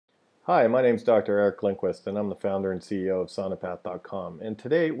Hi, my name is Dr. Eric Lindquist, and I'm the founder and CEO of SonoPath.com. And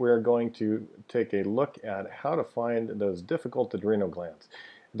today we're going to take a look at how to find those difficult adrenal glands.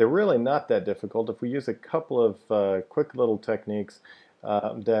 They're really not that difficult if we use a couple of quick little techniques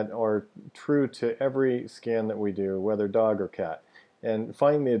that are true to every scan that we do, whether dog or cat. And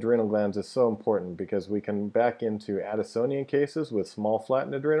finding the adrenal glands is so important because we can back into Addisonian cases with small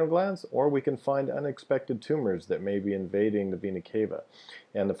flattened adrenal glands, or we can find unexpected tumors that may be invading the vena cava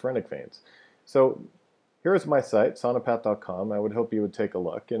and the phrenic veins. So here's my site, sonopath.com. I would hope you would take a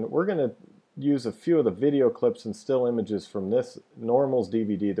look. And we're going to use a few of the video clips and still images from this Normals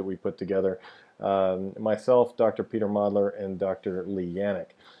DVD that we put together, myself, Dr. Peter Modler, and Dr. Lee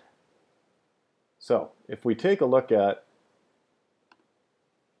Yannick. So if we take a look at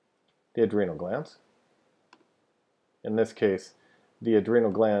the adrenal glands, in this case the adrenal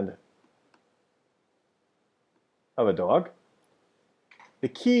gland of a dog, the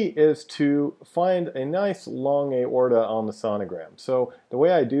key is to find a nice long aorta on the sonogram. So the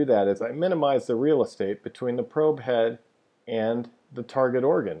way I do that is I minimize the real estate between the probe head and the target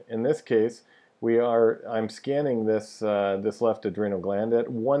organ. In this case, I'm scanning this left adrenal gland at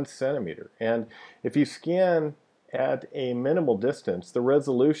 1 centimeter. And if you scan at a minimal distance, the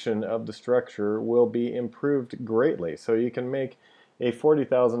resolution of the structure will be improved greatly. So you can make a $40,000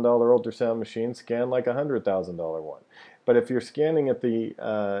 ultrasound machine scan like a $100,000 one. But if you're scanning at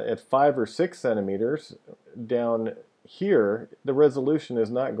 5 or 6 centimeters down here, the resolution is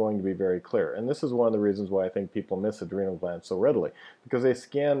not going to be very clear. And this is one of the reasons why I think people miss adrenal glands so readily, because they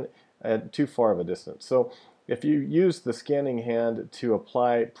scan at too far of a distance. So if you use the scanning hand to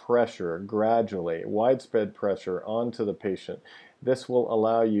apply pressure gradually, widespread pressure onto the patient, this will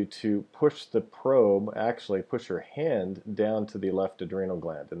allow you to push the probe, actually push your hand down to the left adrenal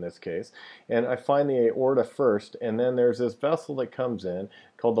gland in this case. And I find the aorta first, and then there's this vessel that comes in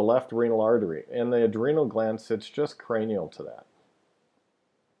called the left renal artery, and the adrenal gland sits just cranial to that.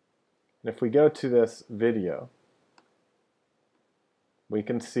 And if we go to this video, we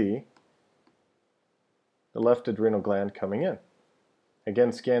can see the left adrenal gland coming in.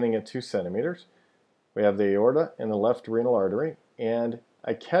 Again, scanning at 2 centimeters. We have the aorta and the left renal artery, and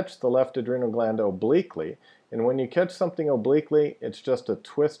I catch the left adrenal gland obliquely. And when you catch something obliquely, it's just a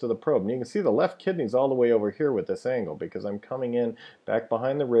twist of the probe. And you can see the left kidney is all the way over here with this angle because I'm coming in back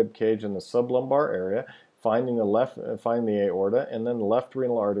behind the rib cage in the sublumbar area, finding the aorta, and then the left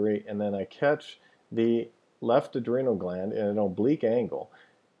renal artery, and then I catch the left adrenal gland in an oblique angle.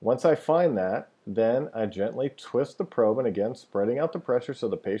 Once I find that, then I gently twist the probe, and again spreading out the pressure so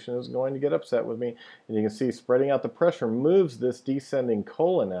the patient is going to get upset with me. And you can see spreading out the pressure moves this descending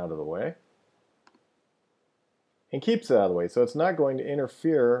colon out of the way and keeps it out of the way, so it's not going to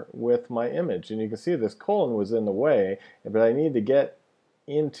interfere with my image. And you can see this colon was in the way, but I need to get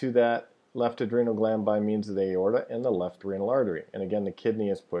into that left adrenal gland by means of the aorta and the left renal artery. And again, the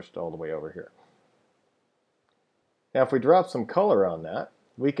kidney is pushed all the way over here. Now if we drop some color on that,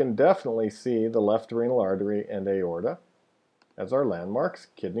 we can definitely see the left renal artery and aorta as our landmarks.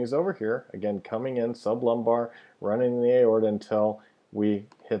 Kidneys over here, again coming in sublumbar, running the aorta until we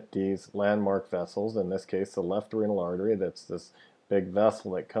hit these landmark vessels, in this case the left renal artery. That's this big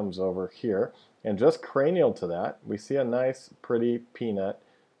vessel that comes over here, and just cranial to that we see a nice pretty peanut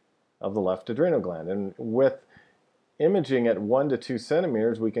of the left adrenal gland. And with imaging at 1 to 2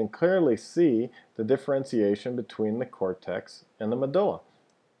 centimeters, we can clearly see the differentiation between the cortex and the medulla,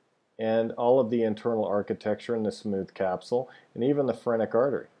 and all of the internal architecture in the smooth capsule, and even the phrenic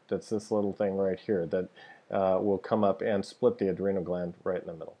artery. That's this little thing right here that will come up and split the adrenal gland right in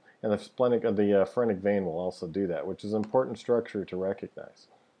the middle. And the phrenic vein will also do that, which is an important structure to recognize.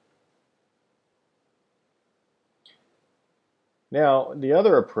 Now, the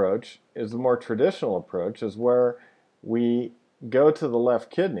other approach is the more traditional approach, is where we go to the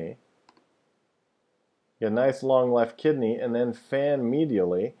left kidney, get a nice long left kidney, and then fan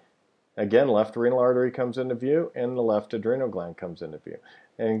medially. Again, left renal artery comes into view and the left adrenal gland comes into view.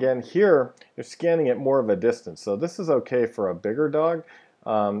 And again, here you're scanning at more of a distance. So this is okay for a bigger dog,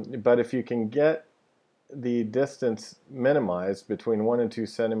 but if you can get the distance minimized between 1 and 2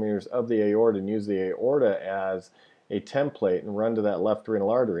 centimeters of the aorta and use the aorta as a template and run to that left renal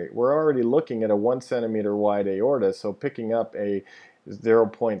artery, we're already looking at a 1 centimeter wide aorta, so picking up a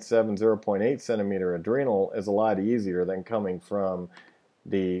 0.7, 0.8 centimeter adrenal is a lot easier than coming from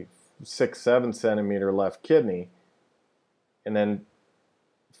the 6, 7 centimeter left kidney and then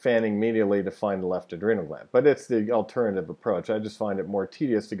fanning medially to find the left adrenal gland. But it's the alternative approach. I just find it more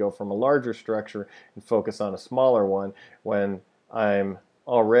tedious to go from a larger structure and focus on a smaller one when I'm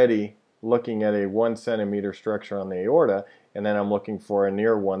already looking at a 1 centimeter structure on the aorta and then I'm looking for a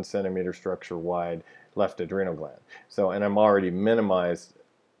near 1 centimeter structure wide left adrenal gland. So, and I'm already minimized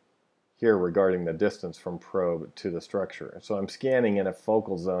here regarding the distance from probe to the structure. So I'm scanning in a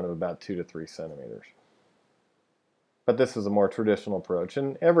focal zone of about 2 to 3 centimeters. But this is a more traditional approach,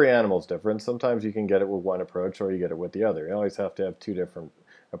 and every animal is different. Sometimes you can get it with one approach or you get it with the other. You always have to have two different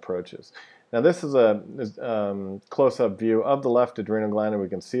approaches. Now this is a close-up view of the left adrenal gland, and we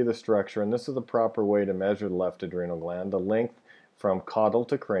can see the structure, and this is the proper way to measure the left adrenal gland, the length from caudal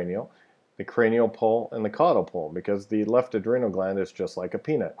to cranial, the cranial pole, and the caudal pole, because the left adrenal gland is just like a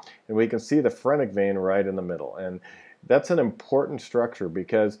peanut. And we can see the phrenic vein right in the middle, and that's an important structure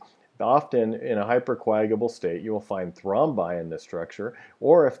because often in a hypercoagulable state you will find thrombi in this structure,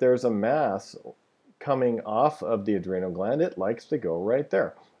 or if there's a mass coming off of the adrenal gland, it likes to go right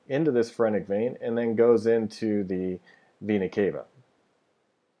there into this phrenic vein and then goes into the vena cava.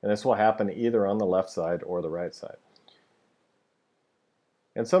 And this will happen either on the left side or the right side.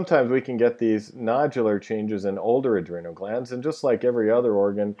 And sometimes we can get these nodular changes in older adrenal glands, and just like every other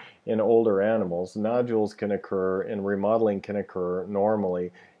organ in older animals, nodules can occur and remodeling can occur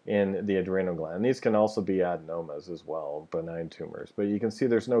normally in the adrenal gland. These can also be adenomas as well, benign tumors. But you can see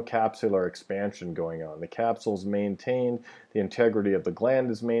there's no capsular expansion going on. The capsule's maintained, the integrity of the gland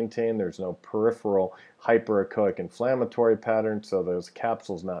is maintained, there's no peripheral hyperechoic inflammatory pattern, so those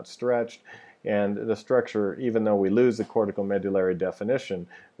capsules not stretched. And the structure, even though we lose the cortical medullary definition,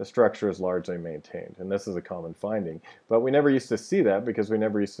 the structure is largely maintained. And this is a common finding. But we never used to see that because we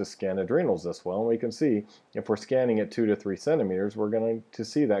never used to scan adrenals this well. And we can see if we're scanning at 2 to 3 centimeters, we're going to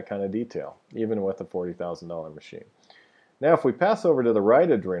see that kind of detail, even with a $40,000 machine. Now, if we pass over to the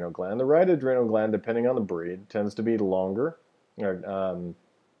right adrenal gland, depending on the breed, tends to be longer and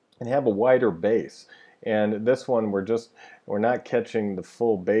have a wider base. And this one, we're not catching the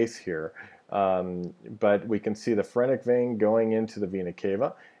full base here. But we can see the phrenic vein going into the vena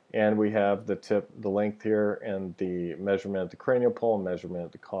cava, and we have the length here, and the measurement at the cranial pole and measurement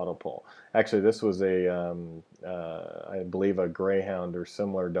at the caudal pole. Actually, this was I believe a greyhound or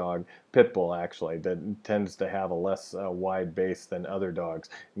similar dog, pit bull actually, that tends to have a less wide base than other dogs.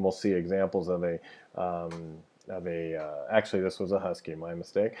 And we'll see examples of actually this was a husky, my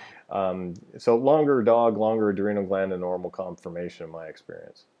mistake. So longer dog, longer adrenal gland, and normal conformation in my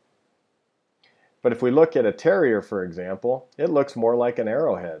experience. But if we look at a terrier, for example, it looks more like an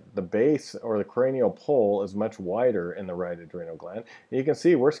arrowhead. The base or the cranial pole is much wider in the right adrenal gland. And you can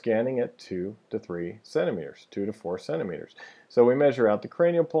see we're scanning at 2 to 3 centimeters, 2 to 4 centimeters. So we measure out the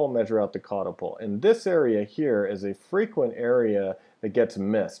cranial pole, measure out the caudal pole. And this area here is a frequent area that gets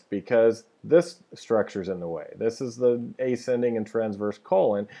missed because this structure is in the way. This is the ascending and transverse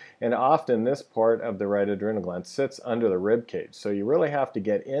colon, and often this part of the right adrenal gland sits under the rib cage. So you really have to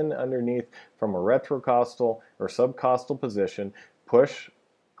get in underneath from a retrocostal or subcostal position, push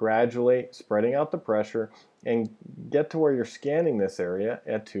gradually, spreading out the pressure, and get to where you're scanning this area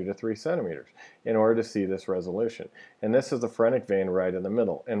at 2 to 3 centimeters in order to see this resolution. And this is the phrenic vein right in the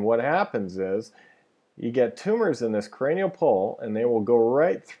middle. And what happens is you get tumors in this cranial pole, and they will go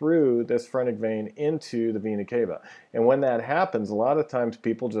right through this phrenic vein into the vena cava. And when that happens, a lot of times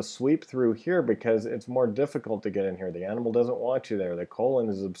people just sweep through here because it's more difficult to get in here. The animal doesn't want you there. The colon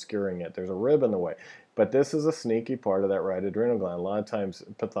is obscuring it. There's a rib in the way. But this is a sneaky part of that right adrenal gland. A lot of times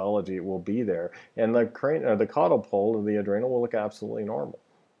pathology will be there, and the caudal pole of the adrenal will look absolutely normal.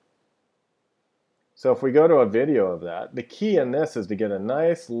 So if we go to a video of that, the key in this is to get a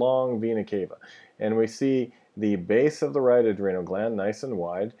nice long vena cava. And we see the base of the right adrenal gland nice and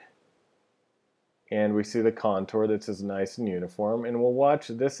wide. And we see the contour that's as nice and uniform. And we'll watch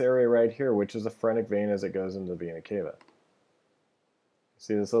this area right here, which is a phrenic vein as it goes into the vena cava.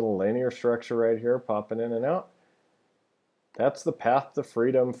 See this little linear structure right here popping in and out? That's the path to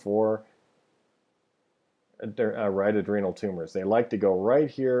freedom for right adrenal tumors. They like to go right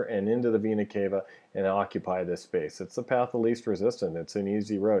here and into the vena cava and occupy this space. It's the path of least resistance. It's an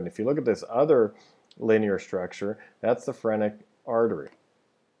easy road. And if you look at this other linear structure, that's the phrenic artery.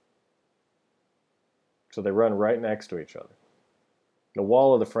 So they run right next to each other. The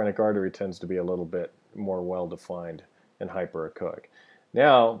wall of the phrenic artery tends to be a little bit more well-defined and hyperechoic.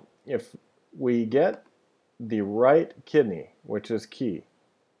 Now, if we get the right kidney, which is key,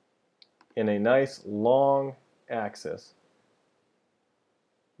 in a nice long axis,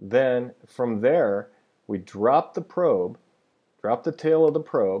 then from there we drop the probe, drop the tail of the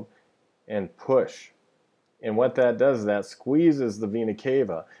probe, and push. And what that does is that squeezes the vena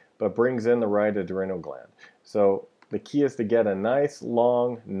cava but brings in the right adrenal gland. So the key is to get a nice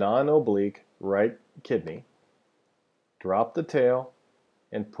long non-oblique right kidney, drop the tail,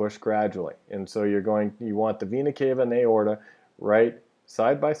 and push gradually. And so you want the vena cava and the aorta right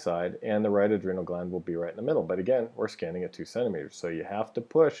side by side, and the right adrenal gland will be right in the middle. But again, we're scanning at 2 centimeters, so you have to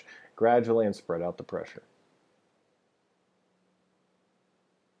push gradually and spread out the pressure.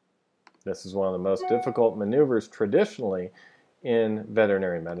 This is one of the most difficult maneuvers traditionally in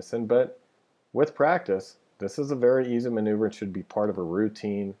veterinary medicine, but with practice, this is a very easy maneuver. It should be part of a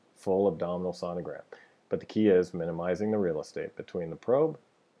routine full abdominal sonogram. But the key is minimizing the real estate between the probe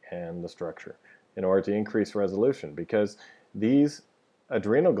and the structure in order to increase resolution, because these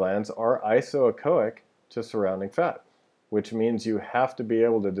adrenal glands are isoechoic to surrounding fat, which means you have to be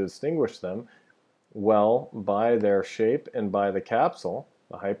able to distinguish them well by their shape and by the capsule,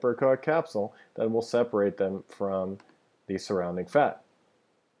 the hyperechoic capsule, that will separate them from the surrounding fat.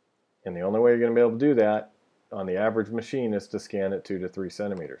 And the only way you're going to be able to do that on the average machine is to scan at 2 to 3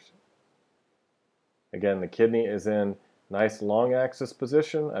 centimeters. Again, the kidney is in nice long axis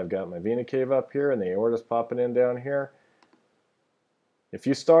position. I've got my vena cava up here and the aorta's popping in down here. If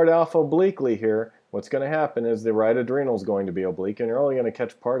you start off obliquely here, what's going to happen is the right adrenal is going to be oblique and you're only going to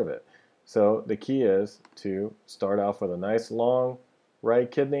catch part of it. So the key is to start off with a nice long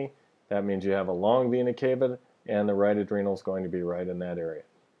right kidney. That means you have a long vena cava and the right adrenal is going to be right in that area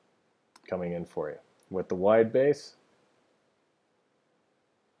coming in for you with the wide base.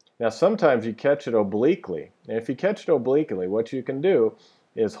 Now sometimes you catch it obliquely, and if you catch it obliquely, what you can do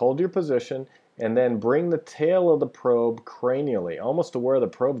is hold your position and then bring the tail of the probe cranially, almost to where the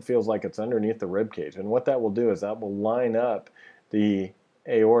probe feels like it's underneath the rib cage. And what that will do is that will line up the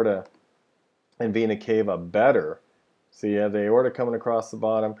aorta and vena cava better. So you have the aorta coming across the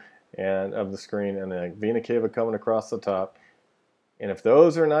bottom and of the screen and the vena cava coming across the top. And if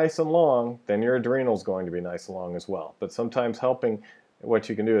those are nice and long, then your adrenal is going to be nice and long as well. But sometimes what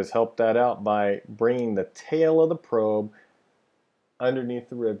you can do is help that out by bringing the tail of the probe underneath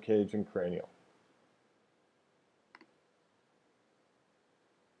the rib cage and cranial.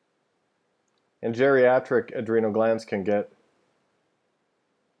 And geriatric adrenal glands can get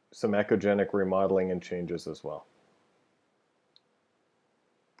some echogenic remodeling and changes as well.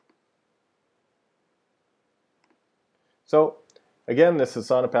 So again, this is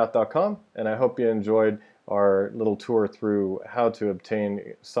SonoPath.com, and I hope you enjoyed our little tour through how to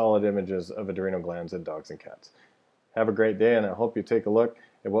obtain solid images of adrenal glands in dogs and cats. Have a great day, and I hope you take a look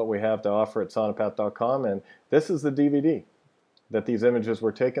at what we have to offer at SonoPath.com. And this is the DVD that these images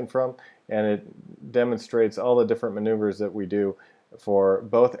were taken from, and it demonstrates all the different maneuvers that we do for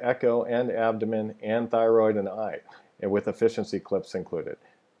both echo and abdomen and thyroid and eye, and with efficiency clips included.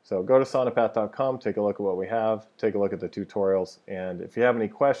 So go to SonoPath.com, take a look at what we have, take a look at the tutorials, and if you have any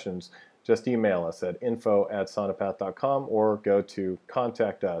questions, just email us at info@sonopath.com or go to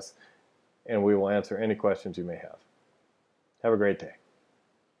Contact Us, and we will answer any questions you may have. Have a great day.